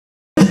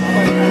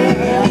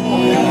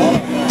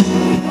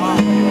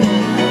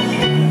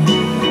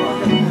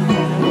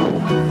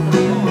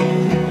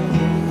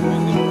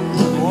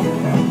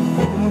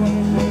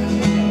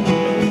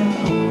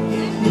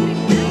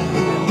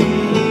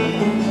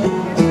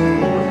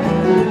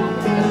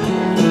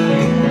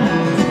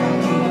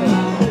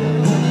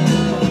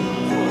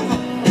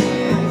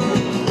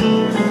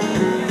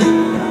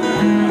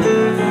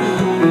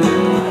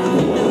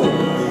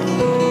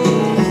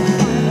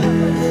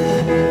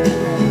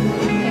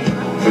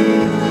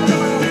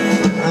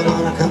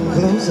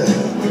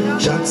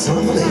shut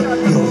softly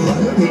your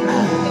hungry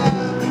eye.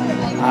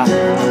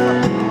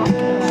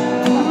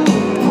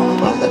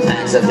 While the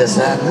pangs of your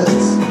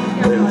sadness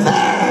will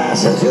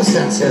pass as your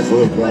senses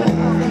will cry.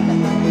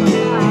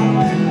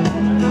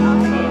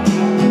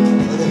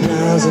 For the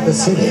crowds of the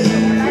city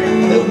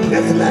will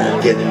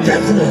definitely get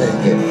tired.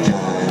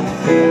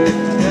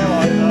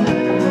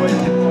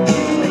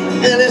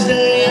 And it's no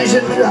use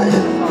in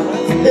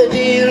trying to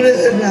deal with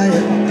the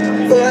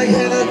riot, for I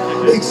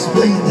cannot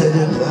explain it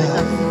in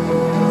life.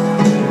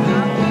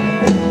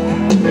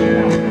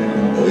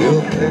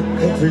 Your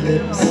country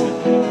lips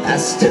I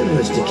still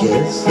wish to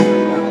kiss,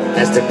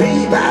 as to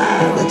be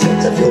by the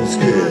tips of your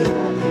skin.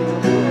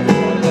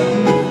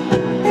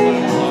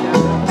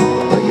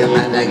 But your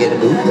mind I get a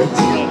movement,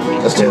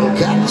 I still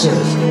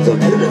captures the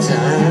good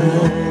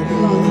time.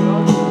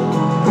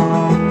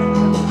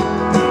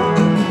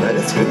 But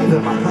it's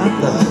grieving my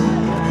heart, love.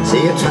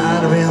 See you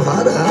trying real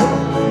hard, a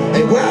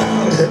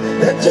world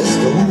that just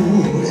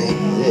don't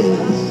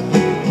exist.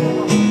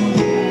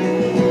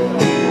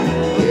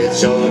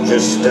 It's all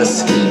just a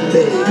scheme,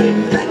 baby,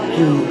 like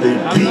you've been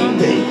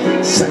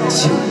dreaming,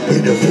 sucks you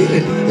into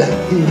feeling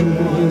like you.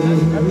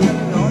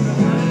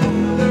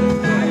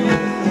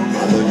 I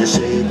know you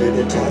say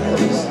many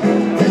times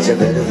that you're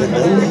better than no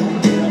one,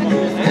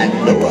 and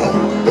no one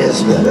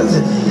is better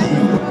than you.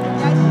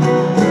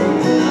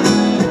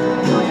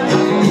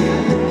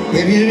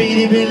 If you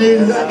really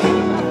believe that,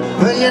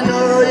 well, you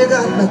know you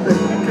got nothing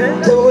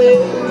to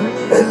win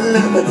and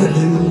nothing to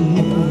lose.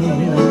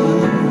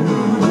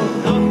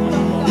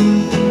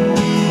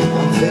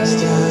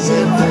 Fixtures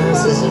and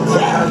fences and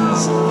friends,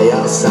 they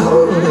are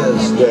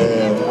soundless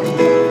there.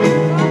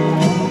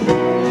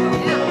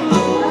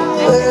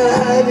 Well,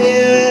 I'm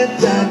here and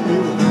done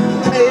you,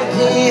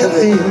 making you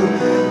feel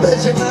that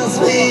you must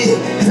be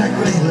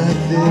exactly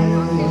like this.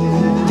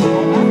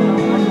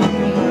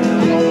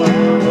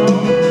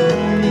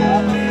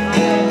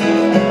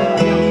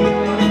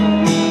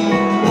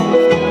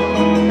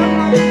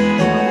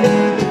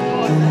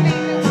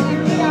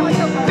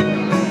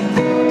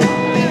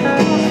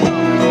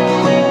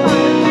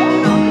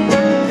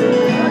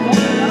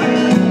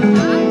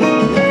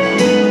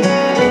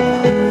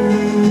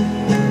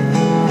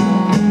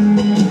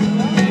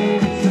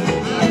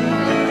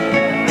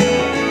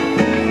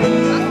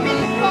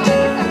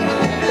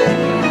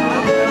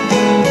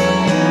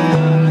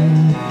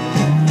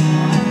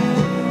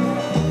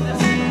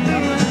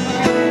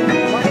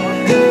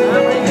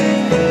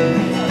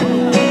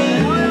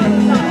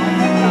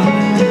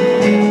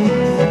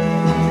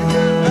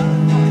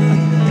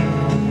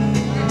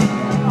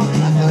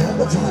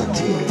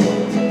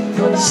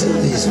 Soon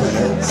these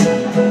words,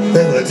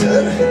 they will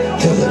turn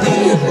to the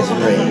clearest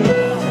rain.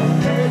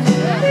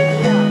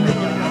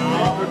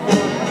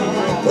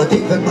 But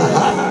deep in my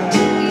heart,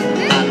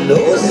 I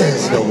know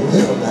there's no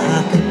help I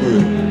can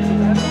bring.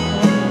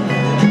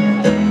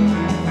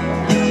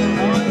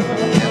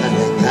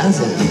 Everything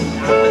passes,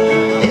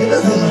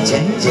 everything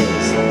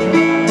changes.